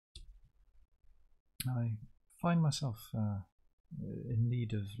I find myself in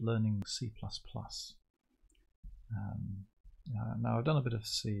need of learning C++. Now, I've done a bit of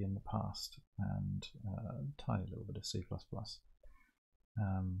C in the past and a tiny little bit of C++.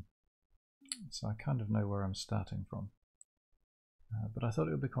 So I kind of know where I'm starting from. But I thought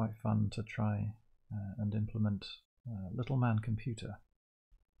it would be quite fun to try and implement Little Man Computer,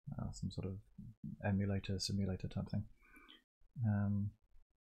 some sort of emulator, simulator type thing,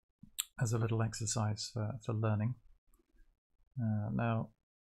 as a little exercise for learning. Now,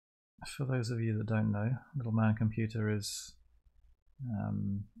 for those of you that don't know, Little Man Computer is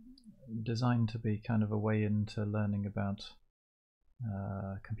designed to be kind of a way into learning about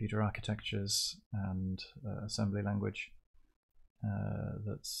computer architectures and assembly language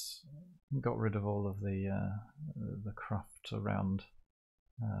that's got rid of all of the craft around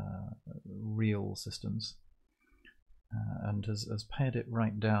real systems and has pared it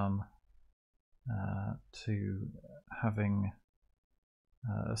right down to having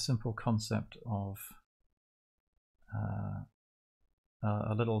a simple concept of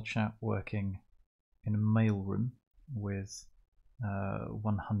a little chap working in a mailroom with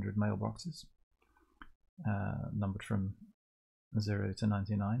 100 mailboxes, numbered from 0 to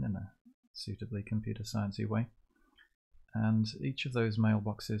 99 in a suitably computer sciencey way. And each of those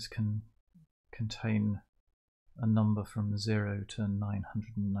mailboxes can contain a number from 0 to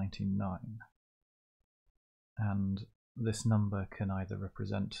 999. And this number can either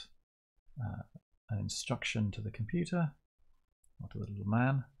represent an instruction to the computer or to the little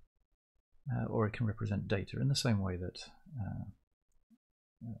man, or it can represent data in the same way that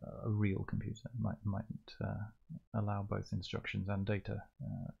a real computer might allow both instructions and data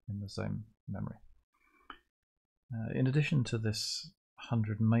in the same memory. In addition to this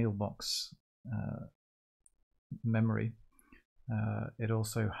 100 mailbox memory, it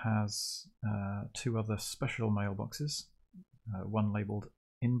also has two other special mailboxes, one labeled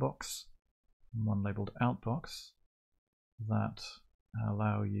inbox and one labeled outbox, that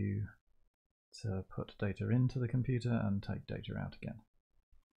allow you to put data into the computer and take data out again.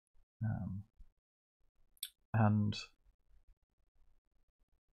 And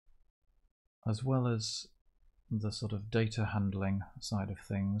as well as the sort of data handling side of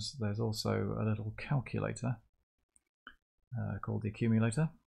things, there's also a little calculator called the accumulator,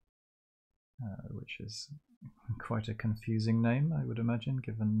 which is quite a confusing name, I would imagine,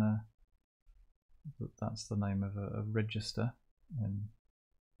 given that that's the name of a register in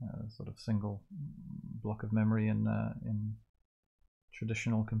a sort of single block of memory in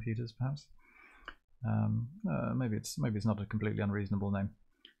traditional computers, perhaps. Maybe it's not a completely unreasonable name,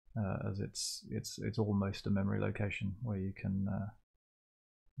 as it's almost a memory location where you can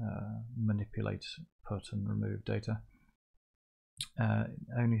manipulate, put and remove data. It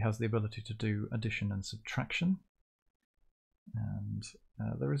only has the ability to do addition and subtraction, and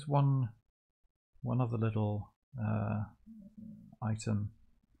there is one other little item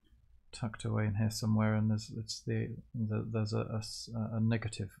tucked away in here somewhere, and there's a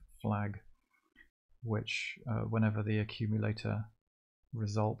negative flag, which whenever the accumulator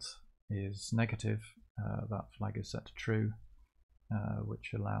result is negative, that flag is set to true,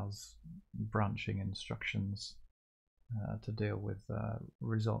 which allows branching instructions to deal with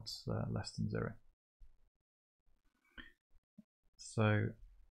results less than 0. So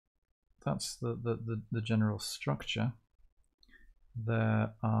that's the general structure.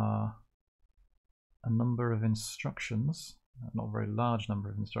 There are a number of instructions, not a very large number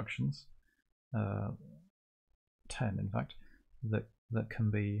of instructions, 10 in fact, that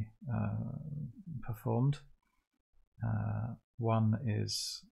can be performed. One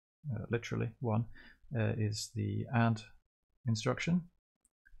is literally one is the add instruction,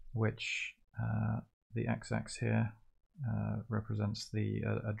 which the x-axis here represents the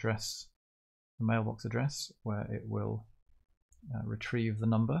address, the mailbox address, where it will retrieve the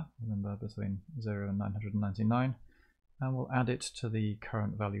number between 0 and 999, and we'll add it to the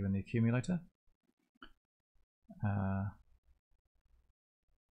current value in the accumulator.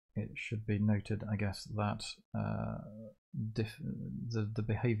 It should be noted, I guess, that the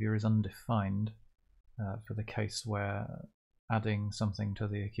behavior is undefined for the case where adding something to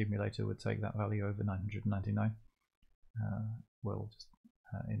the accumulator would take that value over 999. We'll just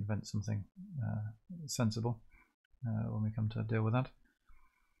invent something sensible when we come to deal with that.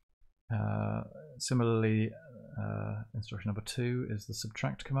 Similarly, instruction number 2 is the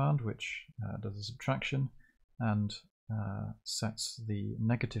subtract command, which does a subtraction and sets the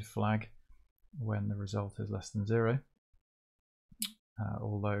negative flag when the result is less than 0,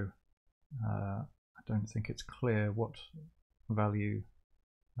 although I don't think it's clear what value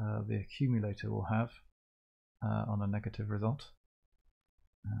the accumulator will have on a negative result.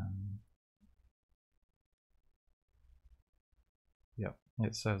 Yep,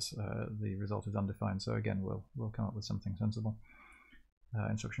 it says the result is undefined, so again we'll come up with something sensible.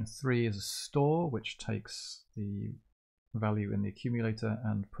 Instruction 3 is a store, which takes the value in the accumulator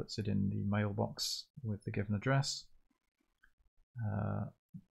and puts it in the mailbox with the given address.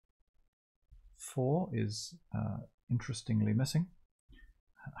 4 is interestingly missing.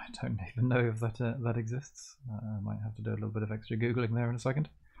 I don't even know if that exists. I might have to do a little bit of extra googling there in a second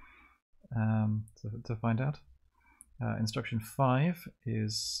to find out. Instruction 5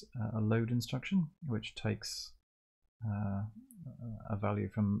 is a load instruction, which takes a value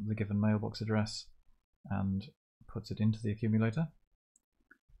from the given mailbox address and puts it into the accumulator.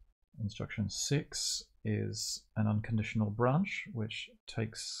 Instruction 6 is an unconditional branch, which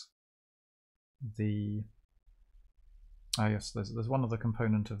takes the yes, there's one other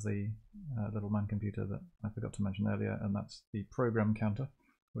component of the little man computer that I forgot to mention earlier, and that's the program counter,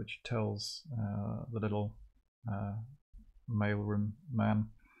 which tells the little mailroom man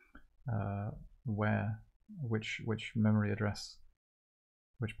which memory address,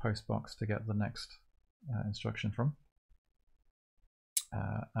 which postbox to get the next instruction from.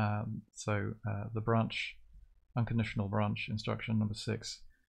 So the branch, unconditional branch instruction number 6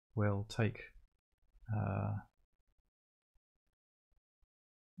 will take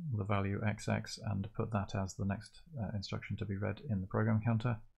the value XX and put that as the next instruction to be read in the program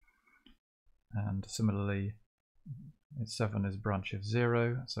counter. And similarly, 7 is branch if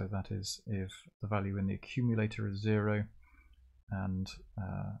 0, so that is if the value in the accumulator is 0 and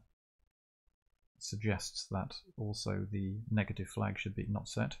suggests that also the negative flag should be not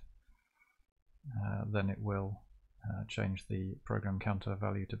set, then it will change the program counter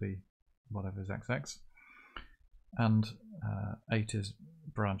value to be whatever is XX. And 8 is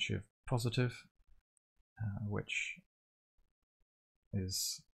branch if positive, which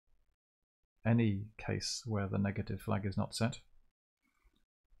is any case where the negative flag is not set,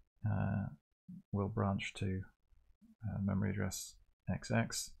 will branch to memory address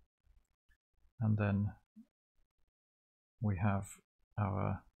XX. And then we have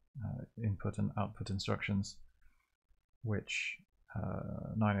our input and output instructions, which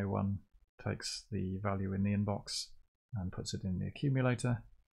 901 takes the value in the inbox and puts it in the accumulator,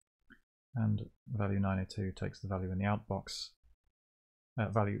 and value 902 takes the value in the outbox,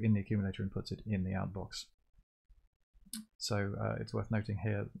 value in the accumulator and puts it in the outbox. So it's worth noting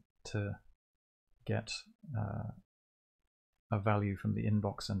here, to get a value from the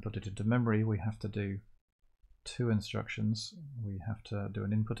inbox and put it into memory, we have to do 2 instructions. We have to do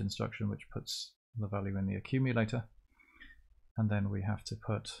an input instruction which puts the value in the accumulator, and then we have to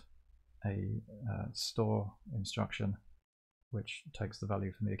put a store instruction which takes the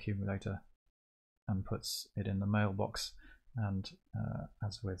value from the accumulator and puts it in the mailbox. And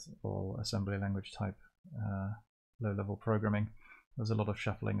as with all assembly language type low-level programming, there's a lot of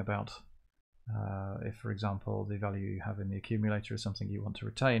shuffling about. If, for example, the value you have in the accumulator is something you want to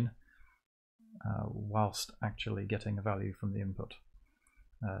retain, whilst actually getting a value from the input.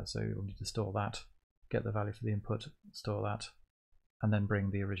 So you'll need to store that, get the value for the input, store that, and then bring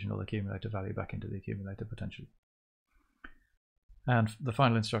the original accumulator value back into the accumulator potentially. And the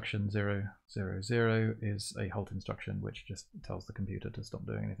final instruction, 0, 0, 0, is a halt instruction which just tells the computer to stop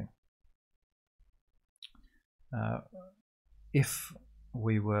doing anything. If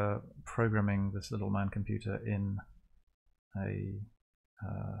we were programming this little man computer in an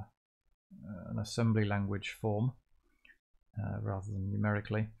assembly language form rather than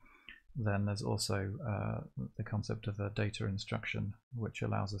numerically, then there's also the concept of a data instruction, which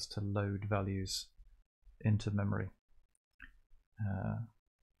allows us to load values into memory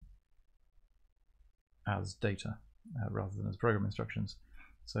as data rather than as program instructions.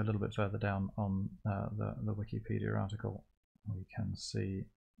 So a little bit further down on the Wikipedia article, we can see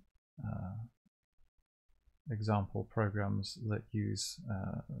example programs that use,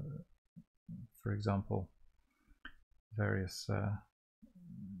 for example, various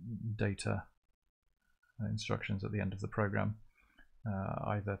data instructions at the end of the program,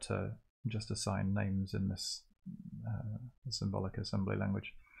 either to just assign names in this symbolic assembly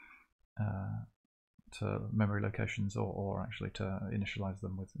language to memory locations, or actually to initialize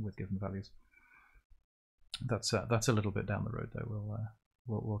them with given values. That's a little bit down the road, though.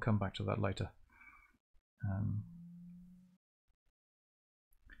 We'll come back to that later.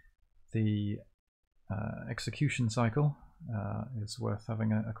 The execution cycle is worth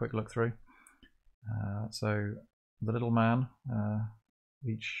having a quick look through. So the little man,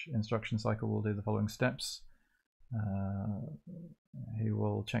 each instruction cycle will do the following steps. he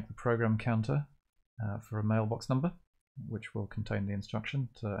will check the program counter for a mailbox number, which will contain the instruction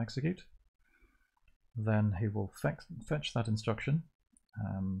to execute. Then he will fetch that instruction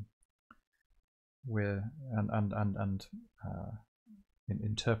and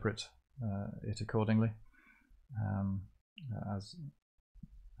interpret it accordingly as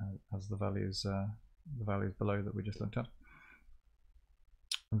the values below that we just looked at.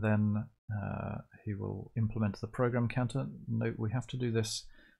 Then he will implement the program counter. Note we have to do this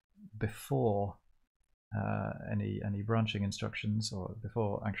before any branching instructions, or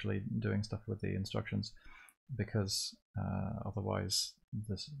before actually doing stuff with the instructions, because otherwise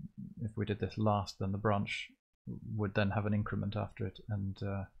if we did this last, then the branch would then have an increment after it, and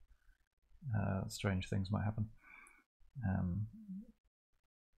strange things might happen.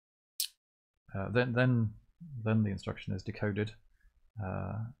 Then the instruction is decoded.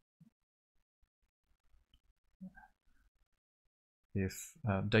 If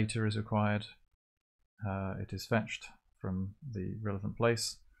data is required, it is fetched from the relevant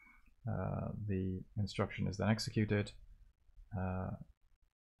place. The instruction is then executed.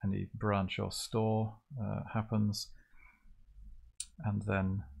 Any branch or store happens, and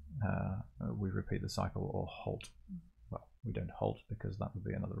then we repeat the cycle or halt. Well, we don't halt because that would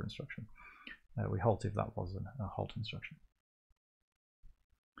be another instruction. We halt if that was a halt instruction.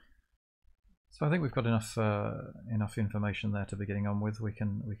 So I think we've got enough information there to be getting on with. We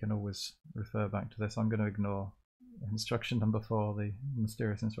can always refer back to this. I'm going to ignore instruction number 4, the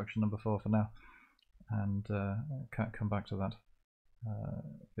mysterious instruction number 4 for now, and can't come back to that.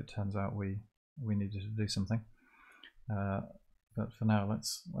 It turns out we needed to do something, but for now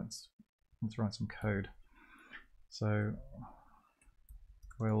let's write some code. So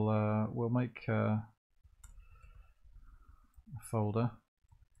we'll make a folder,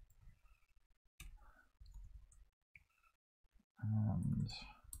 and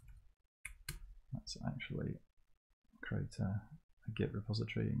let's actually create a Git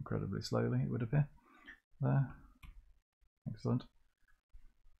repository incredibly slowly, it would appear. There, excellent.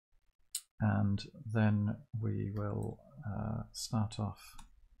 And then we will start off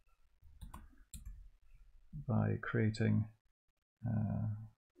by creating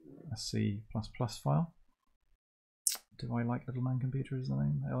a C++ file. Do I like Little Man Computer as the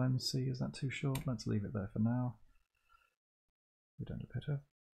name? LMC, is that too short? Let's leave it there for now. We don't appear to have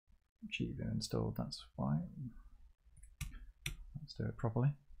GVim installed, that's fine. Let's do it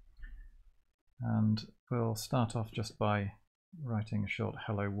properly. And we'll start off just by writing a short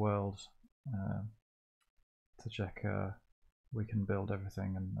hello world to check we can build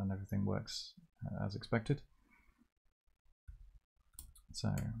everything and everything works as expected.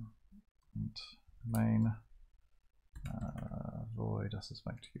 So main void, I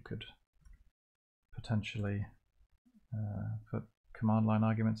suspect you could potentially put command line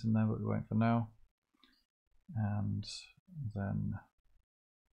arguments in there, but we won't for now. And then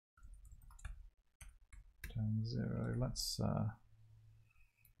 0, let's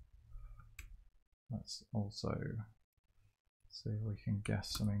also see if we can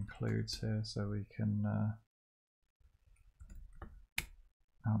guess some includes here, so we can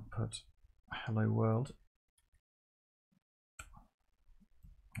output hello world.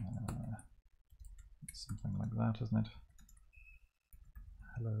 Something like that, isn't it?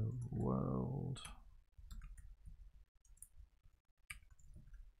 Hello world.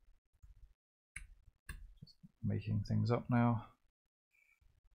 Just making things up now.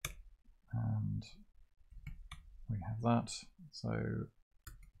 And we have that. So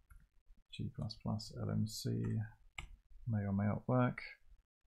G++ LMC may or may not work.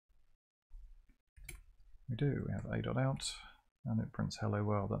 We do. We have a.out and it prints hello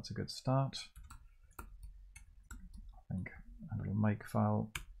world. That's a good start. I think a little make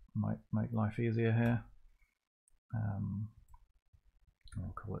file might make life easier here.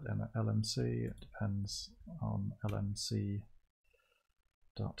 We'll call it LMC. It depends on LMC.cpp,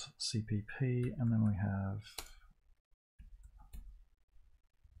 and then we have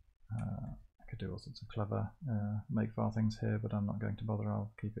I could do all sorts of clever makefile things here, but I'm not going to bother.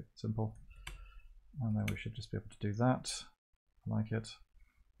 I'll keep it simple, and then we should just be able to do that. I like it.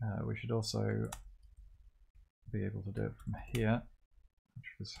 We should also be able to do it from here, which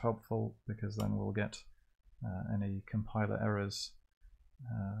is helpful because then we'll get any compiler errors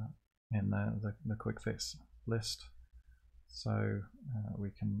in the quick fix list, so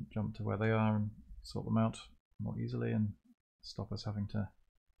we can jump to where they are and sort them out more easily and stop us having to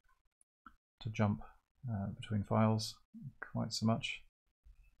jump between files quite so much.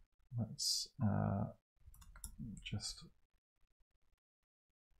 Let's just,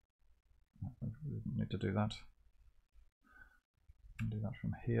 we didn't need to do that. can do that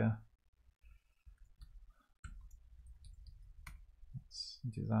from here. Let's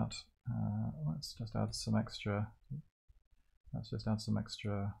do that. Let's just add some extra. Let's just add some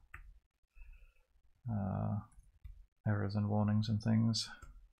extra errors and warnings and things.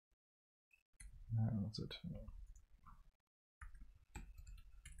 What's it?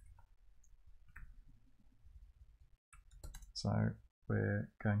 So we're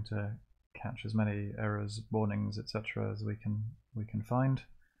going to catch as many errors, warnings, etc. as we can find,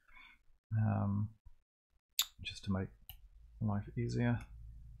 just to make life easier.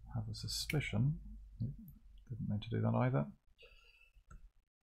 I have a suspicion. Didn't mean to do that either.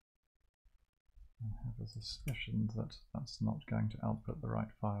 I have a suspicion that that's not going to output the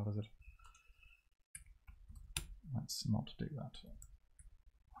right file, is it? Let's not do that.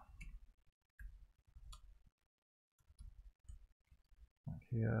 Back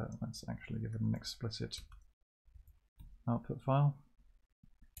here, let's actually give it an explicit output file.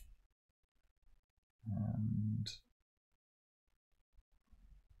 And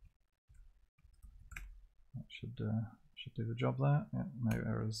that should do the job there. Yeah, no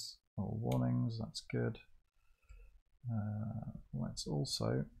errors or warnings, that's good. Let's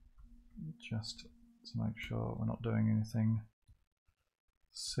also, just to make sure we're not doing anything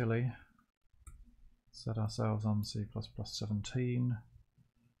silly, set ourselves on C++17,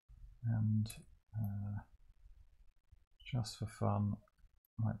 and just for fun,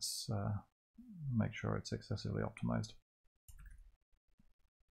 let's make sure it's excessively optimized.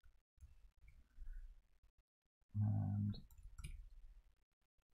 And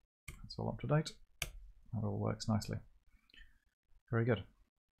that's all up to date. That all works nicely. Very good.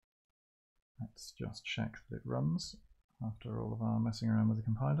 Let's just check that it runs after all of our messing around with the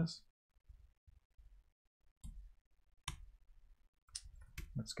compilers.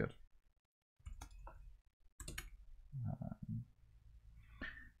 That's good.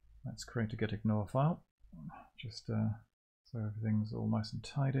 Let's create a gitignore file, just so everything's all nice and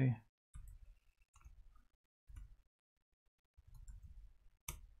tidy.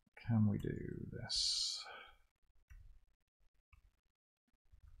 Can we do this?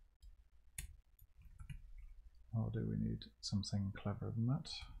 Or do we need something cleverer than that?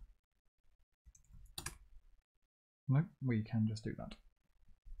 Nope, we can just do that.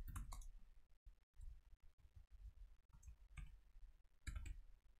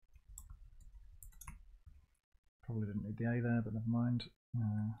 Probably didn't need the A there, but never mind.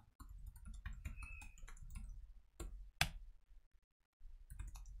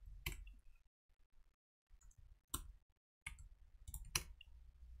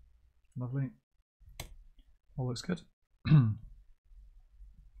 Lovely. All looks good.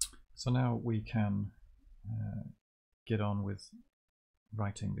 So now we can get on with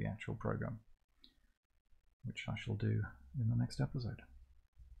writing the actual program, which I shall do in the next episode.